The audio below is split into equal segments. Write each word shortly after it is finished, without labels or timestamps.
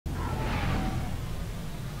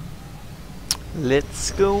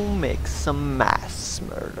Let's go make some mass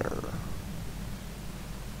murder.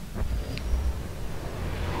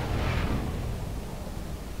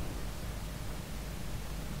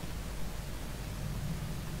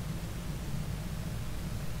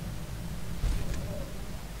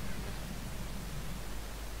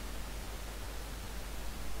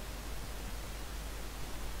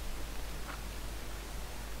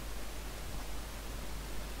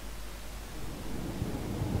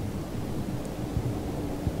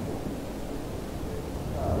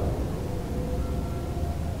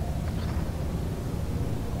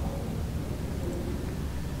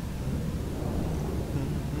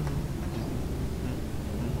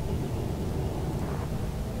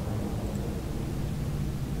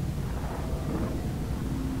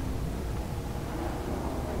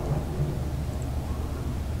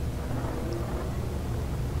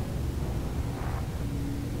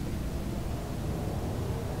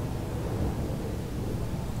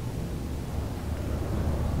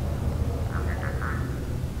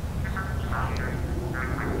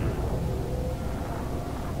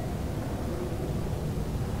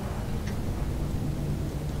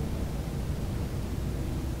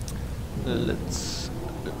 Let's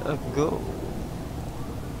go.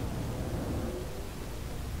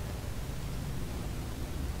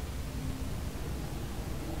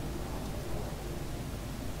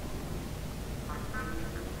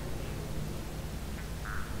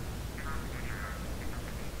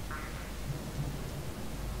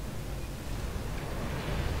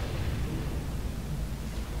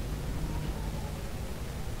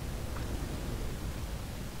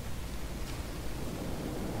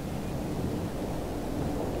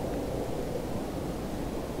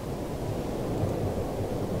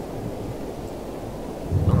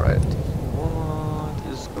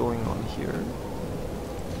 Here.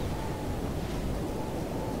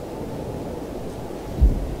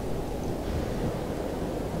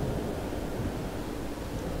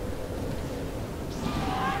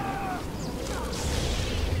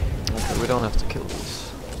 Okay, we don't have to kill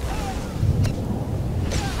these.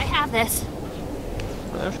 I have this.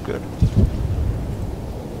 That's good.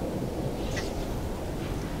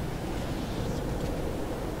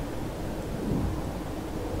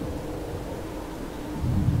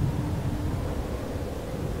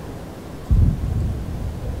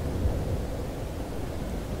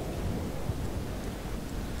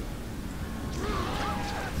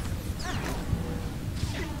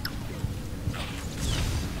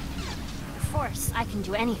 I can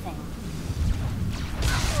do anything.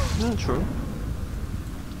 True.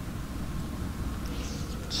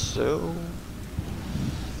 So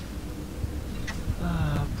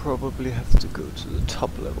probably have to go to the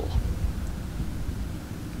top level.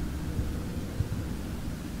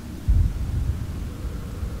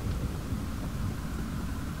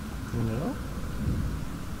 No?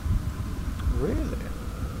 Really?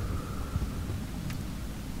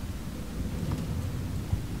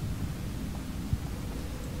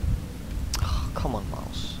 Come on,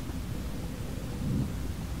 mouse.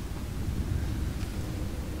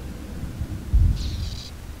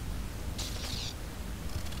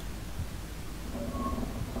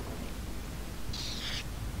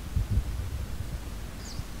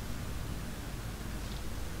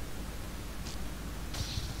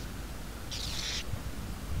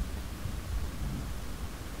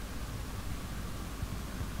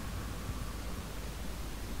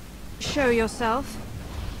 Show yourself.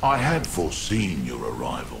 I had foreseen your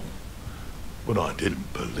arrival, but I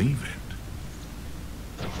didn't believe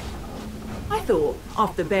it. I thought,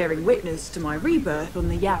 after bearing witness to my rebirth on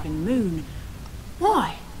the Yavin moon,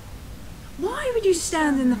 why? Why would you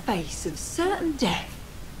stand in the face of certain death?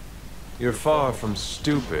 You're far from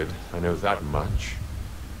stupid, I know that much.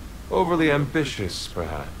 Overly ambitious,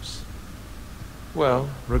 perhaps. Well,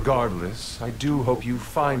 regardless, I do hope you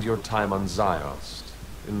find your time on Ziost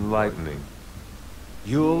enlightening.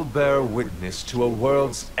 You'll bear witness to a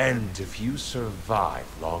world's end if you survive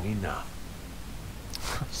long enough.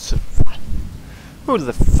 Survive? Who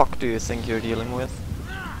the fuck do you think you're dealing with?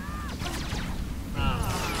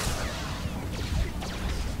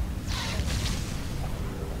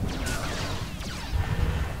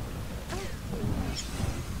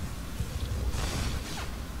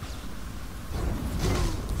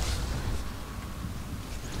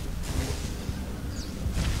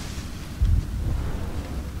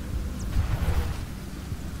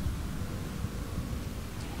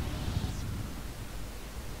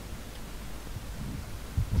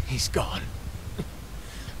 He's gone.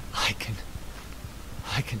 I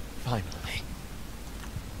can finally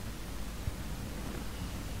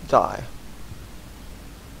Die.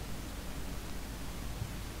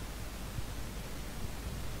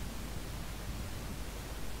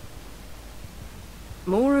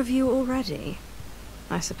 More of you already?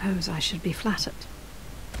 I suppose I should be flattered.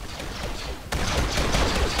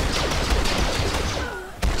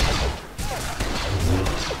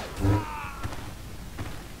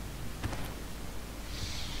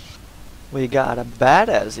 We got a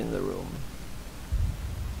badass in the room.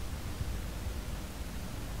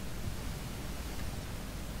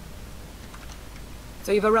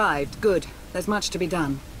 So you've arrived. Good. There's much to be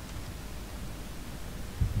done.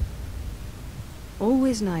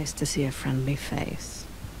 Always nice to see a friendly face.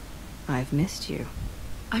 I've missed you.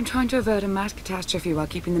 I'm trying to avert a mass catastrophe while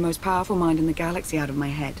keeping the most powerful mind in the galaxy out of my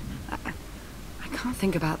head. I can't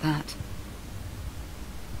think about that.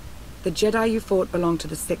 The Jedi you fought belong to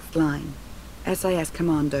the 6th Line. SIS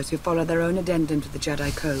commandos who follow their own addendum to the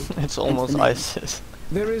Jedi Code. It's almost ISIS.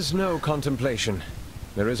 There is no contemplation.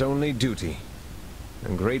 There is only duty. A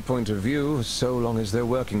great point of view, so long as they're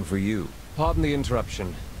working for you. Pardon the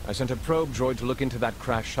interruption. I sent a probe droid to look into that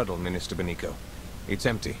crash shuttle, Minister Beniko. It's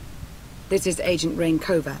empty. This is Agent Rain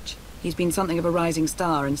Kovac. He's been something of a rising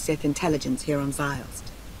star in Sith intelligence here on Ziost.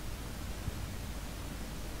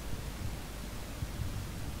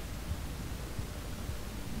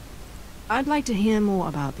 I'd like to hear more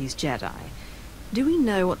about these Jedi. Do we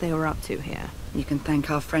know what they were up to here? You can thank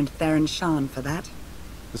our friend Theron Shan for that.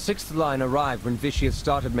 The 6th Line arrived when Vitiate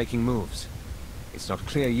started making moves. It's not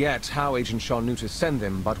clear yet how Agent Shaw knew to send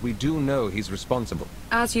them, but we do know he's responsible.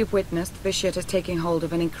 As you've witnessed, Vitiate is taking hold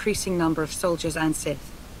of an increasing number of soldiers and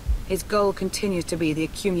Sith. His goal continues to be the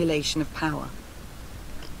accumulation of power.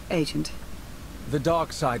 Agent. The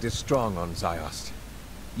dark side is strong on Ziost.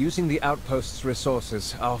 Using the outpost's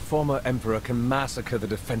resources, our former Emperor can massacre the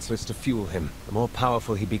defenseless to fuel him. The more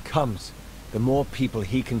powerful he becomes, the more people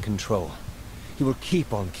he can control. He will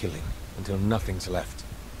keep on killing until nothing's left.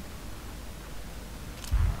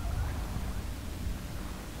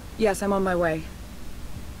 Yes, I'm on my way.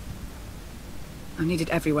 I'm needed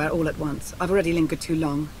everywhere, all at once. I've already lingered too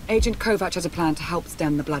long. Agent Kovac has a plan to help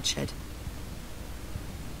stem the bloodshed.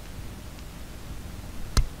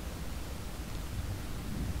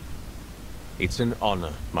 It's an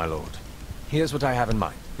honor, my lord. Here's what I have in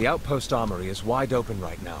mind. The outpost armory is wide open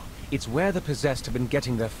right now. It's where the possessed have been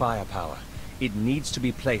getting their firepower. It needs to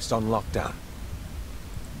be placed on lockdown.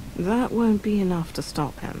 That won't be enough to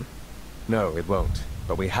stop him. No, it won't.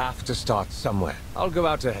 But we have to start somewhere. I'll go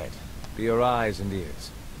out ahead. Be your eyes and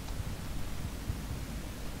ears.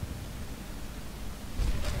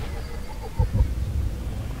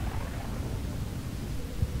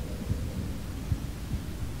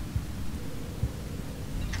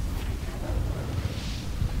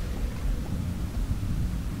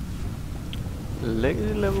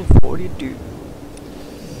 Level 42.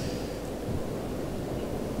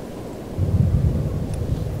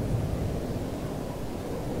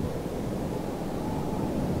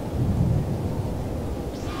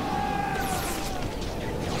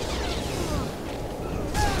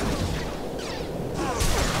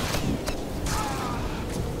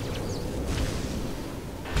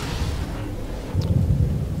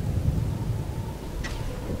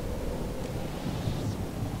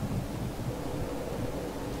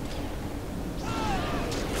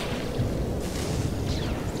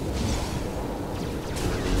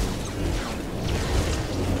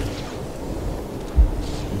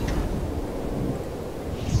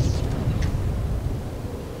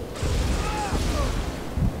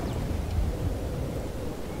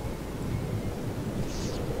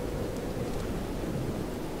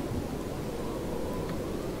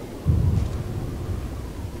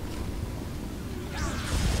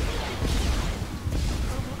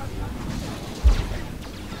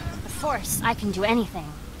 Force, I can do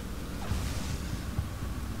anything.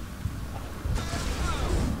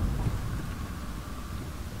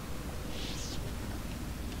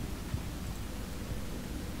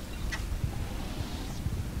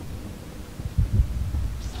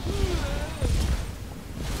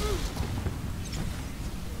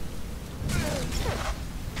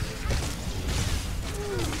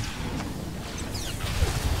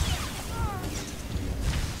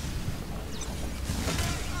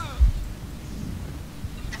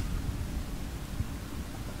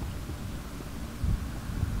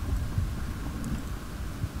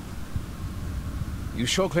 You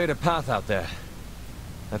sure cleared a path out there.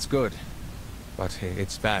 That's good. But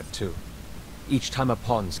it's bad, too. Each time a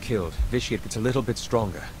pawn's killed, Vitiate gets a little bit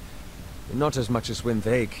stronger. Not as much as when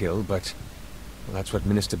they kill, but... well, that's what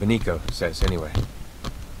Minister Beniko says, anyway.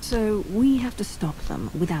 So, we have to stop them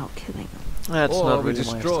without killing them. That's or not we really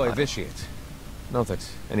my destroy style. Vitiate. Not that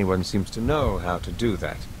anyone seems to know how to do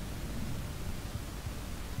that.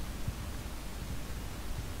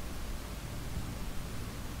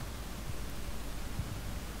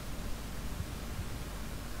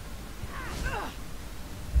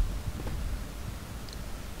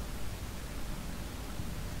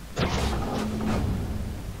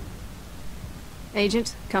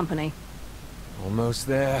 Agent, company. Almost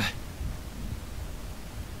there.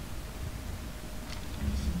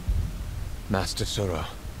 Master Soro,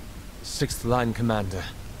 6th Line Commander.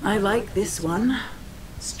 I like this one.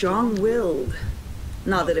 Strong-willed.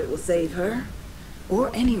 Not that it will save her,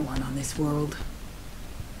 or anyone on this world.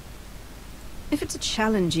 If it's a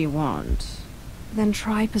challenge you want, then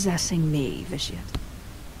try possessing me, Vitiate.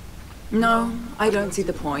 No, I don't see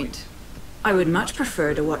the point. I would much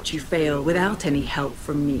prefer to watch you fail without any help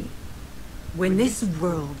from me. When this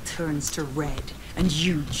world turns to red, and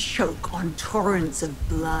you choke on torrents of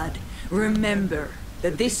blood, remember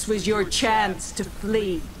that this was your chance to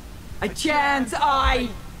flee. A chance I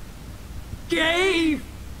gave!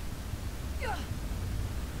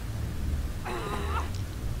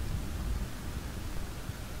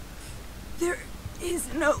 There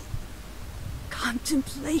is no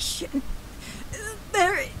contemplation.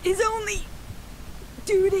 There is only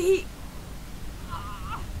duty.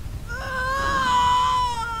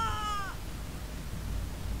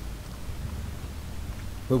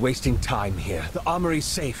 We're wasting time here. The armory's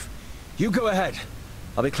safe. You go ahead.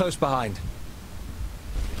 I'll be close behind.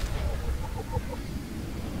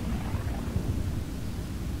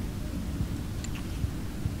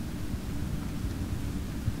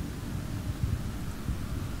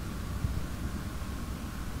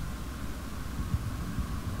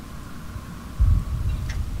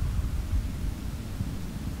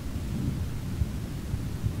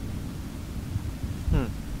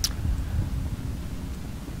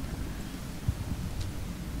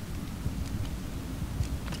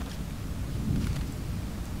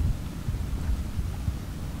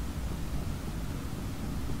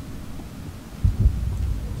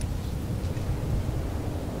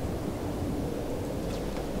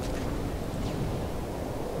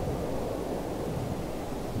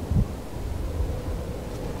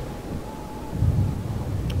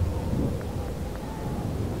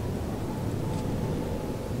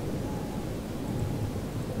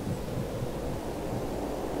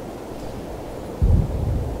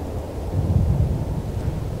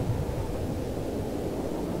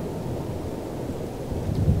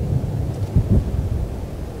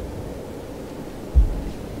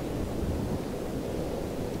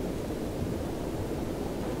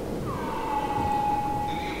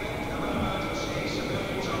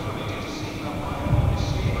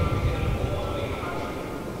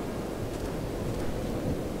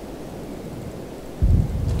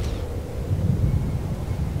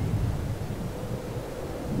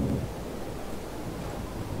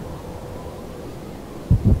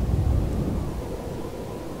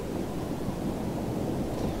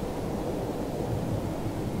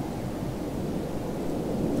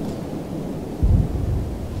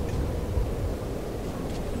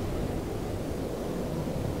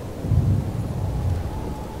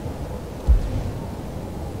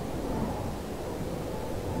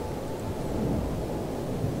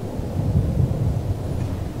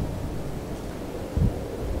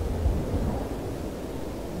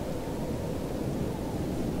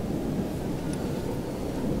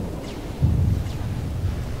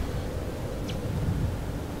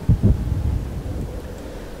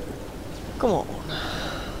 Come on.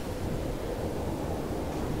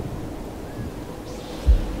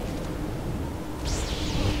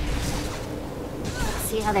 Let's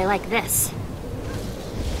see how they like this.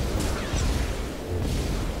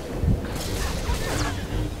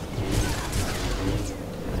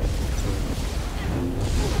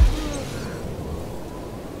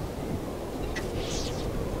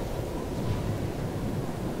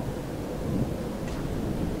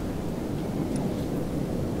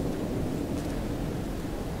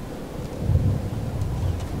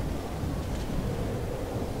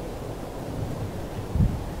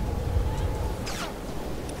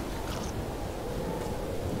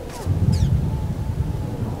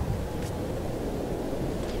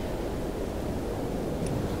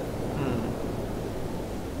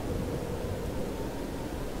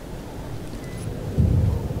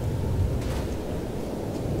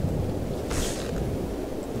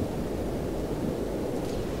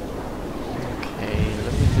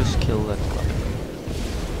 Kill that guy.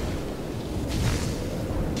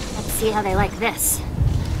 Let's see how they like this.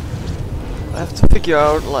 I have to figure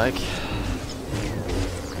out, like...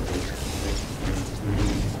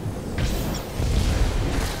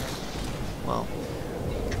 well...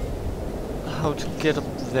 how to get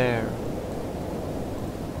up there.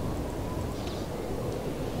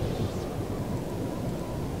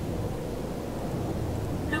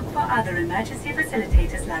 Look for other emergency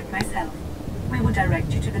facilitators like myself. We will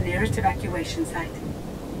direct you to the nearest evacuation site.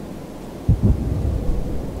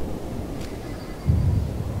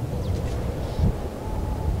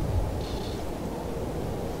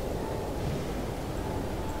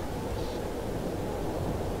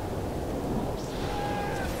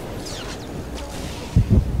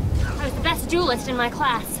 duelist in my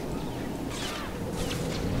class.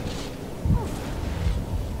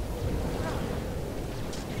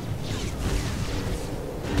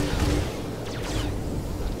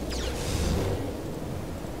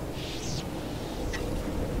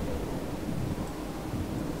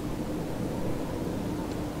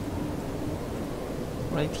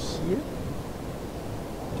 Right here?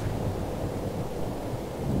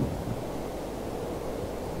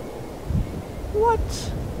 What?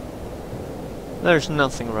 There's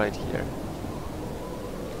nothing right here.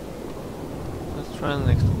 Let's try the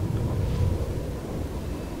next one.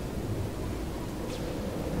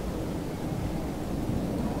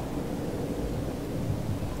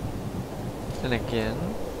 And again,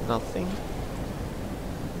 nothing.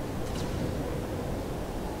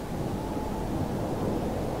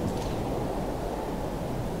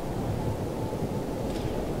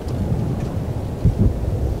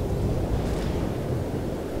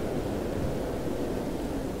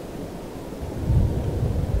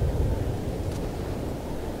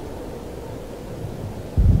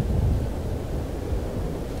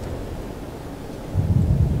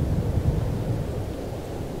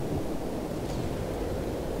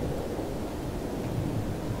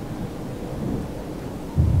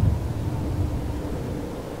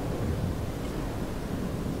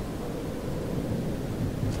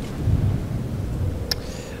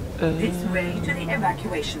 This way to the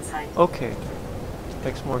evacuation site. Okay,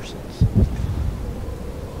 makes more sense.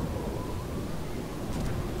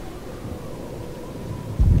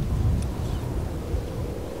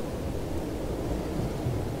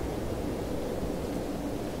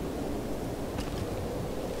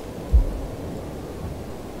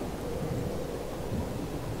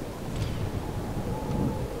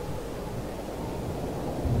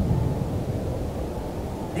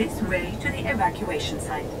 This way to the evacuation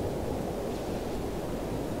site.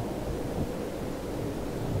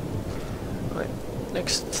 Right,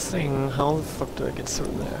 next thing, how the fuck do I get through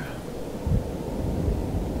there?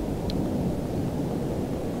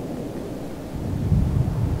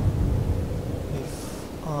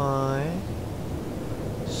 If I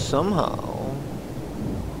somehow,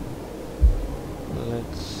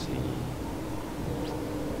 let's see.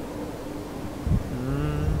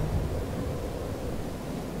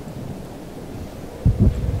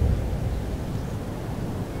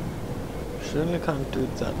 Certainly can't do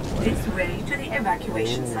it that way. This way to the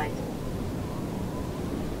evacuation site.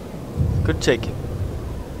 Could take it.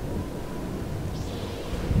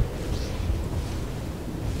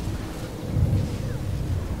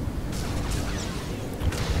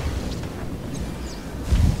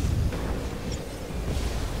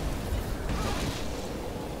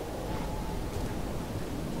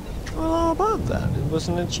 Well, how about that? It was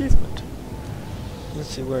an achievement. Let's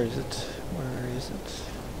see, where is it? Where is it?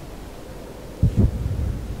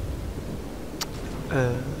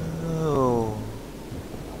 Oh.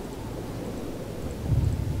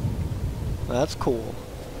 That's cool.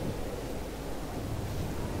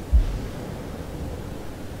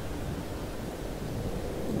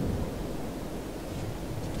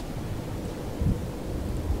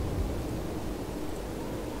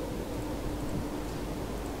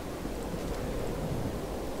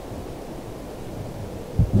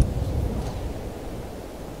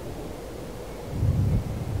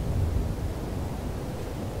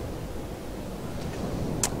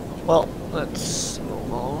 Well, let's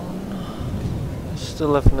move on. I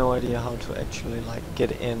still have no idea how to actually like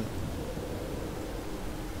get in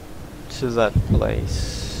to that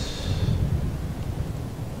place.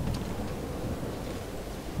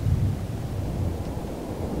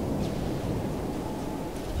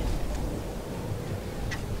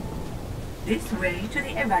 This way to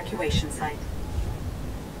the evacuation site.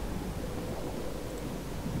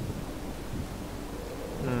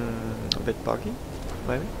 A bit buggy,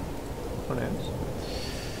 maybe? Who knows?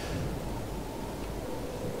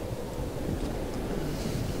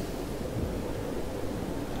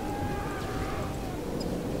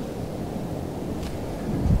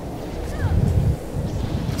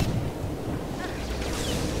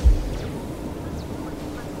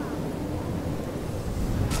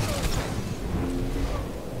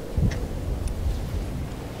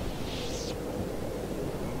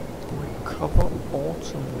 Recover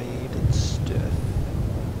automated stuff.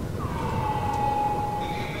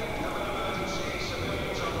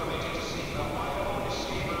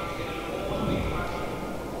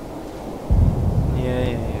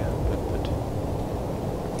 But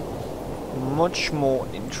much more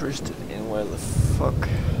interested in where the fuck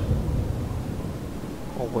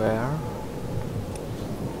or where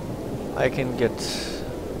I can get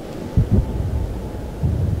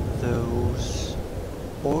those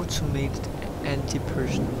Automated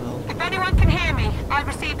anti-personnel. If anyone can hear me, I've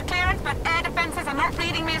received clearance, but air defenses are not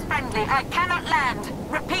reading me as friendly. I cannot land.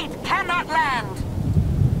 Repeat, cannot land.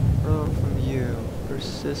 From you.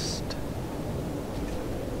 Persist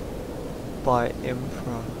by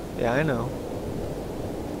Emperor. Yeah, I know.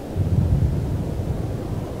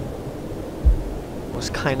 Was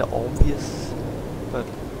kind of obvious, but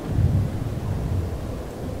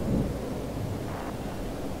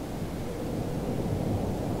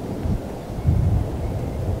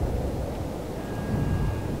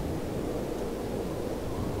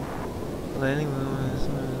landing.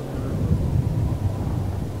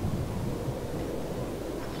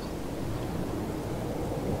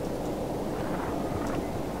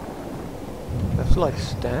 I have to like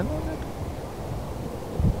stand on it.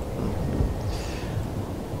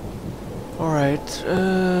 Alright,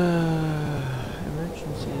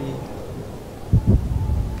 emergency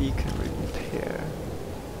beacon repair.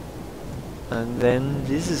 And then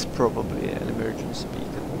this is probably an emergency beacon.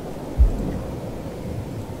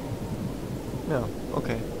 No,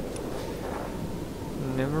 okay.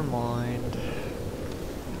 Never mind.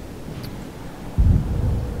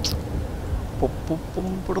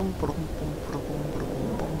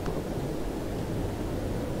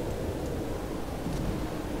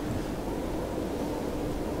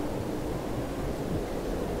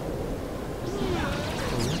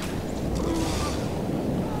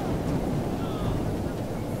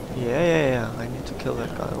 Yeah, I need to kill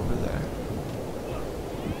that guy over there.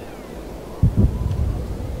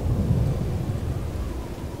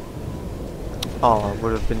 Oh, it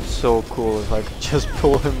would have been so cool if I could just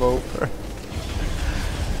pull him over.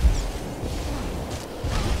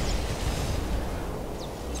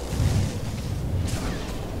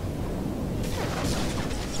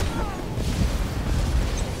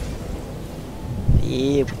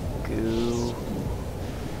 There we go.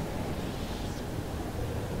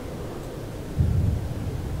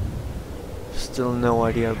 Still no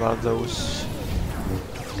idea about those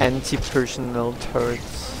anti-personnel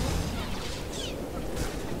turrets.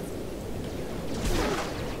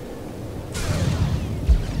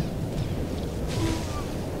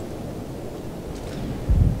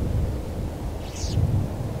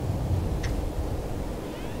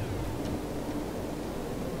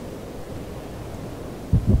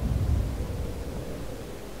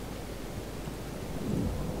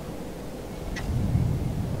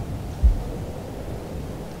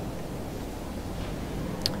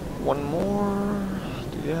 One more.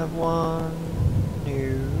 Do you have one? No.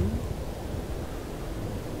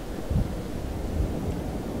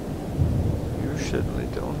 You certainly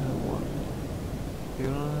don't have one. You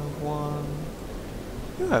don't have one.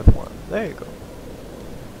 You have one. There you go.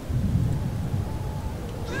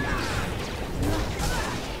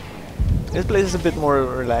 This place is a bit more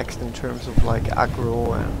relaxed in terms of like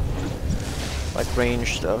aggro and like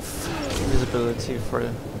range stuff, visibility for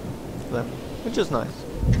them, which is nice.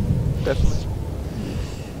 Definitely.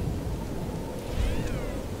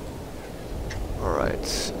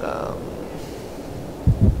 Alright,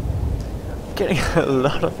 getting a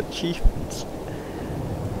lot of achievements.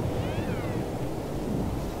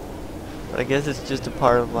 But I guess it's just a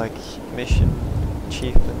part of like mission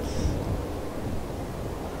achievements.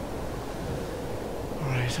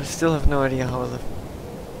 Alright, I still have no idea how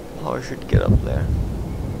I should get up there.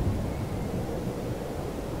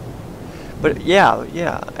 But yeah,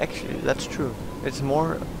 actually, that's true. It's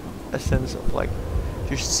more a sense of like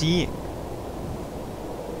just seeing.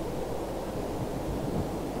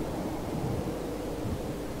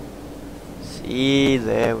 See,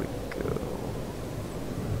 there we go.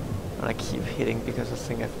 And I keep hitting because I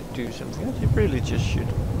think I have to do something. I really just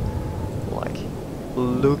should like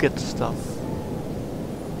look at stuff.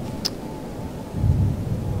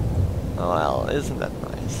 Well, isn't that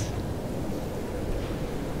nice?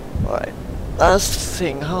 Alright. Last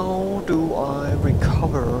thing, how do I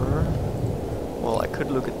recover? Well, I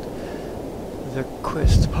could look at the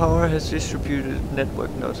quest. Power has distributed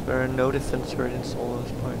network nodes where no defense turret installed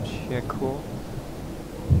at this point. Yeah, cool.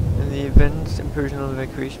 In the event, impersonal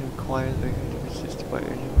evacuation requires evacuation to be assisted by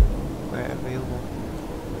urgent where available.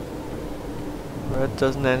 That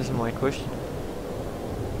doesn't answer my question.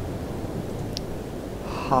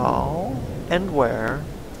 How and where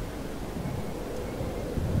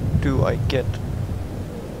do I get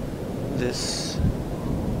this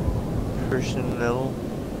personnel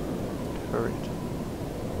turret?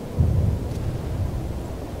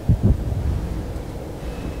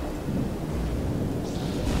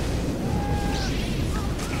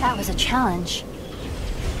 That was a challenge.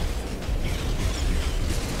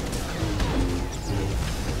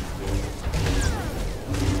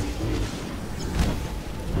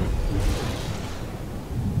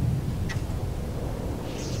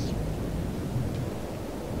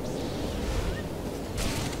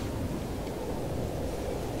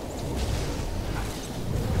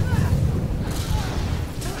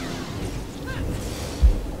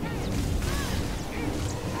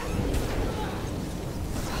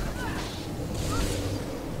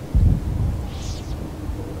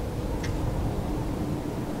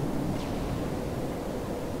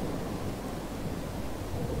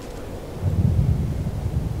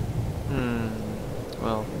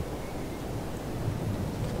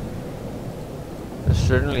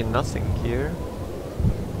 certainly nothing here.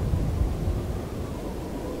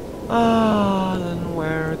 Ah, then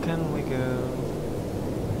where can we go?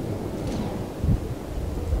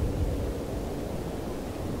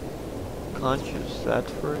 Can't use that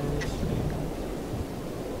for anything.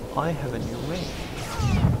 I have a new mate.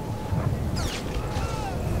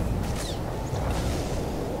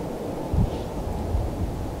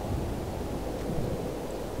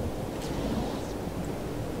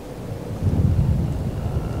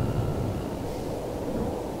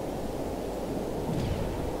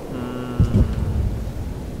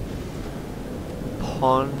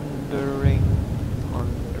 Pondering.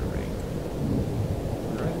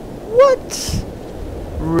 What?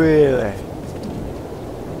 Really?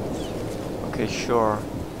 Okay, sure.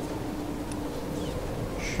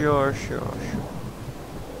 Sure.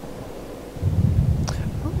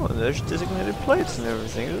 Oh, there's designated plates and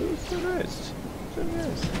everything. It's so nice. So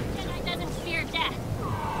nice. Jedi doesn't fear death.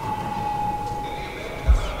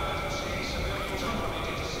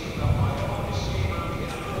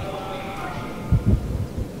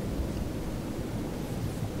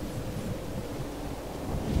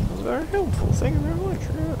 Very helpful, thank you very much.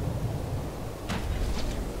 Yeah.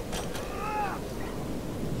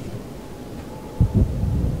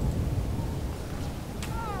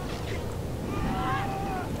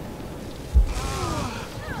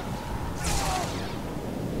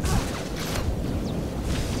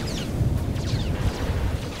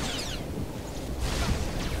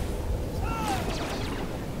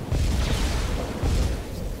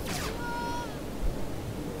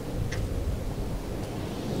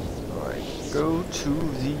 Go to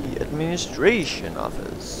the administration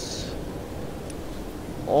office.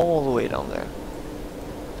 All the way down there.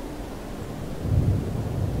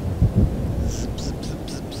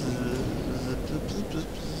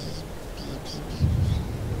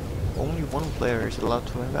 Only one player is allowed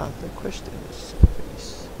to have out the quest in this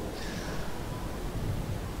phase.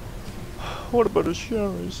 What about a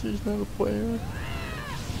sheriff? He's not a player.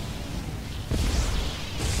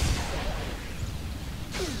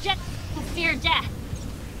 Fear death.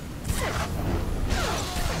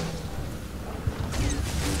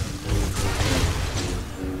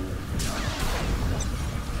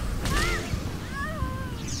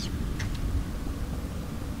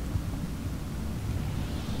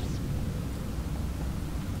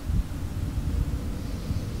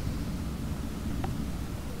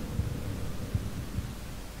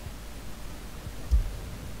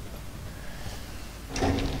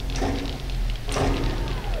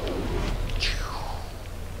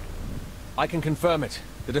 I can confirm it.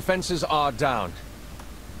 The defenses are down.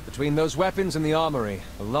 Between those weapons and the armory,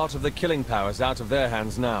 a lot of the killing power's out of their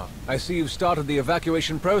hands now. I see you've started the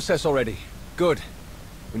evacuation process already. Good.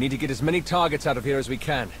 We need to get as many targets out of here as we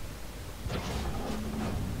can.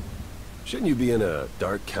 Shouldn't you be in a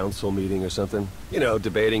Dark Council meeting or something? You know,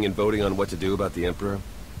 debating and voting on what to do about the Emperor?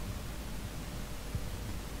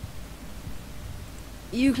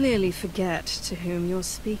 You clearly forget to whom you're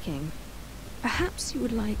speaking. Perhaps you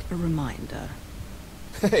would like a reminder.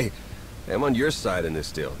 Hey, I'm on your side in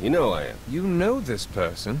this deal. You know I am. You know this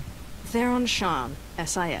person? Theron Shan,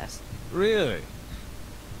 SIS. Really?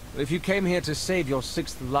 If you came here to save your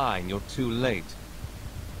sixth line, you're too late.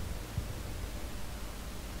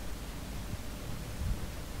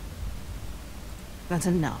 That's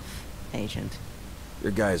enough, Agent.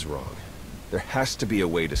 Your guy's wrong. There has to be a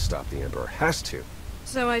way to stop the Emperor. Has to.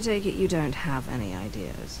 So I take it you don't have any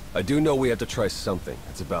ideas? I do know we have to try something.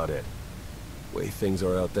 That's about it. Way things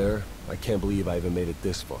are out there, I can't believe I even made it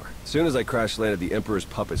this far. As soon as I crash landed, the Emperor's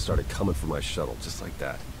puppets started coming for my shuttle, just like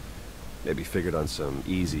that. Maybe figured on some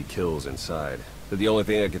easy kills inside. They're the only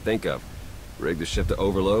thing I could think of. Rig the ship to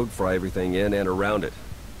overload, fry everything in and around it.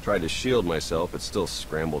 Tried to shield myself, but still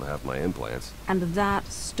scrambled half my implants. And that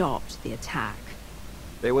stopped the attack?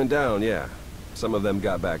 They went down, yeah. Some of them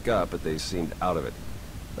got back up, but they seemed out of it.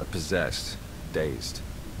 Not possessed. Dazed.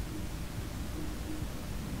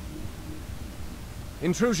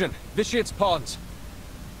 Intrusion! Vitiate's pawns!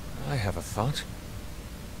 I have a thought.